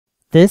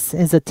This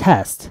is a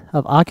test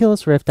of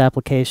Oculus Rift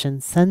application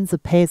Senza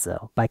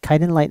Peso by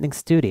Kite and Lightning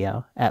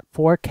Studio at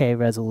 4K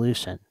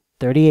resolution,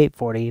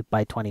 3840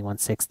 by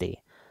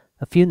 2160.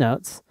 A few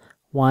notes.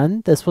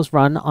 1. This was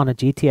run on a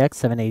GTX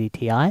 780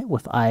 Ti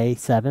with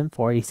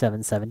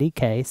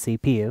i7-4770K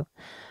CPU.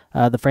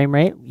 The frame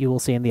rate you will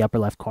see in the upper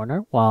left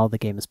corner while the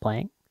game is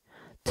playing.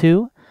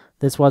 2.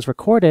 This was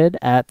recorded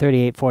at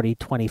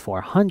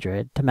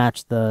 3840-2400 to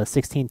match the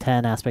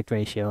 16:10 aspect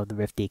ratio of the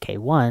Rift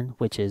DK1,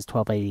 which is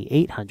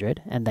 1280-800,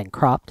 and then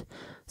cropped.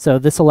 So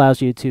this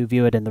allows you to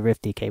view it in the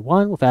Rift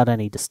DK1 without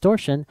any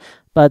distortion,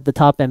 but the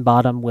top and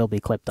bottom will be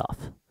clipped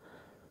off.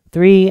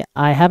 3.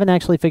 I haven't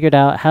actually figured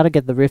out how to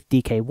get the Rift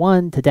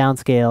DK1 to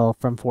downscale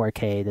from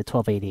 4K to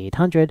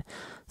 1280-800,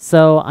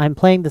 so I'm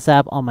playing this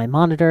app on my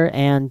monitor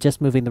and just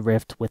moving the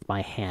Rift with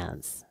my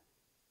hands.